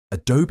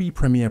Adobe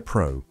Premiere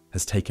Pro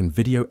has taken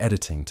video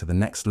editing to the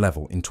next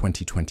level in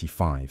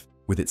 2025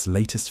 with its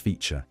latest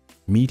feature,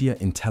 Media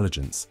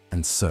Intelligence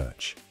and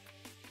Search.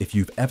 If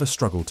you've ever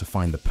struggled to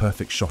find the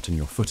perfect shot in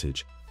your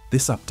footage,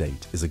 this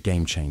update is a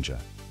game changer.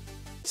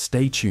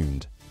 Stay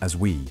tuned as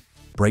we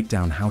break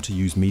down how to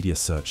use media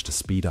search to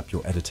speed up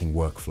your editing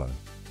workflow.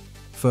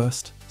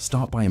 First,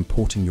 start by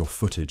importing your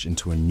footage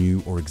into a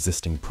new or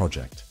existing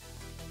project.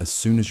 As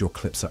soon as your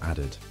clips are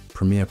added,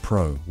 Premiere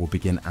Pro will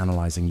begin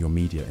analyzing your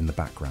media in the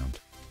background.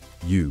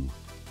 You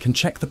can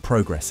check the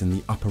progress in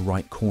the upper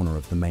right corner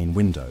of the main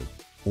window,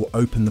 or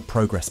open the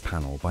Progress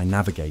panel by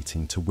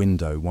navigating to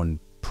Window 1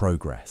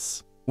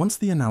 Progress. Once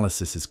the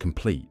analysis is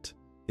complete,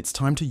 it's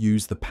time to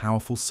use the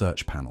powerful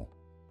Search panel.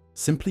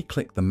 Simply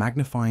click the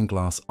magnifying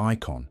glass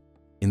icon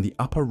in the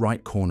upper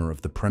right corner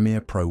of the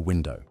Premiere Pro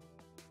window.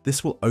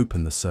 This will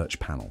open the Search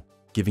panel,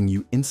 giving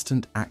you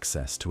instant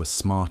access to a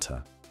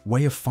smarter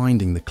way of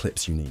finding the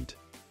clips you need.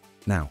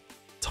 Now,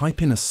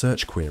 type in a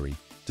search query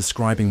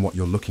describing what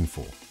you're looking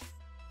for.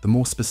 The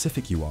more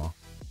specific you are,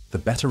 the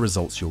better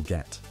results you'll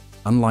get.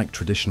 Unlike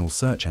traditional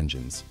search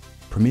engines,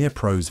 Premiere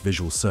Pro's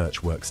visual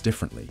search works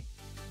differently.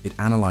 It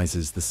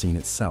analyzes the scene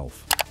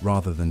itself,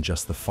 rather than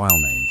just the file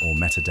name or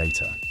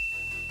metadata.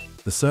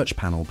 The search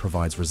panel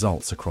provides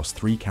results across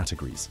 3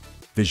 categories: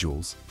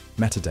 visuals,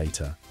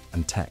 metadata,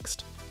 and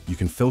text. You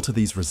can filter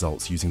these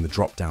results using the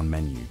drop-down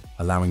menu,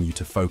 allowing you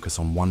to focus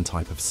on one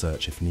type of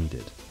search if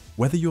needed.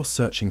 Whether you're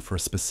searching for a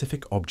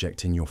specific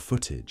object in your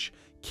footage,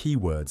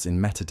 keywords in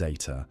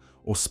metadata,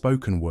 or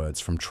spoken words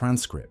from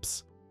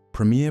transcripts,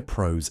 Premiere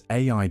Pro's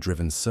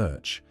AI-driven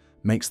search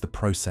makes the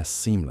process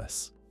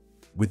seamless.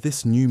 With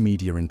this new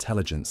media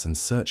intelligence and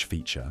search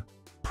feature,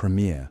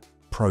 Premiere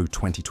Pro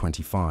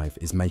 2025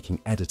 is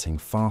making editing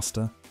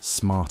faster,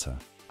 smarter,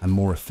 and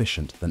more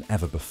efficient than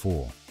ever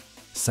before.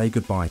 Say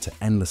goodbye to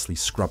endlessly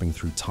scrubbing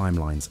through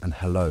timelines and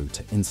hello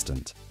to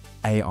instant,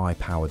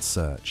 AI-powered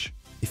search.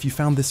 If you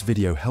found this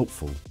video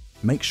helpful,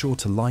 make sure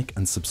to like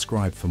and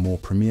subscribe for more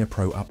Premiere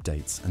Pro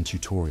updates and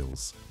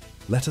tutorials.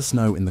 Let us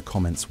know in the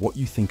comments what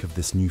you think of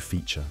this new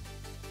feature.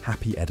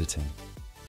 Happy editing!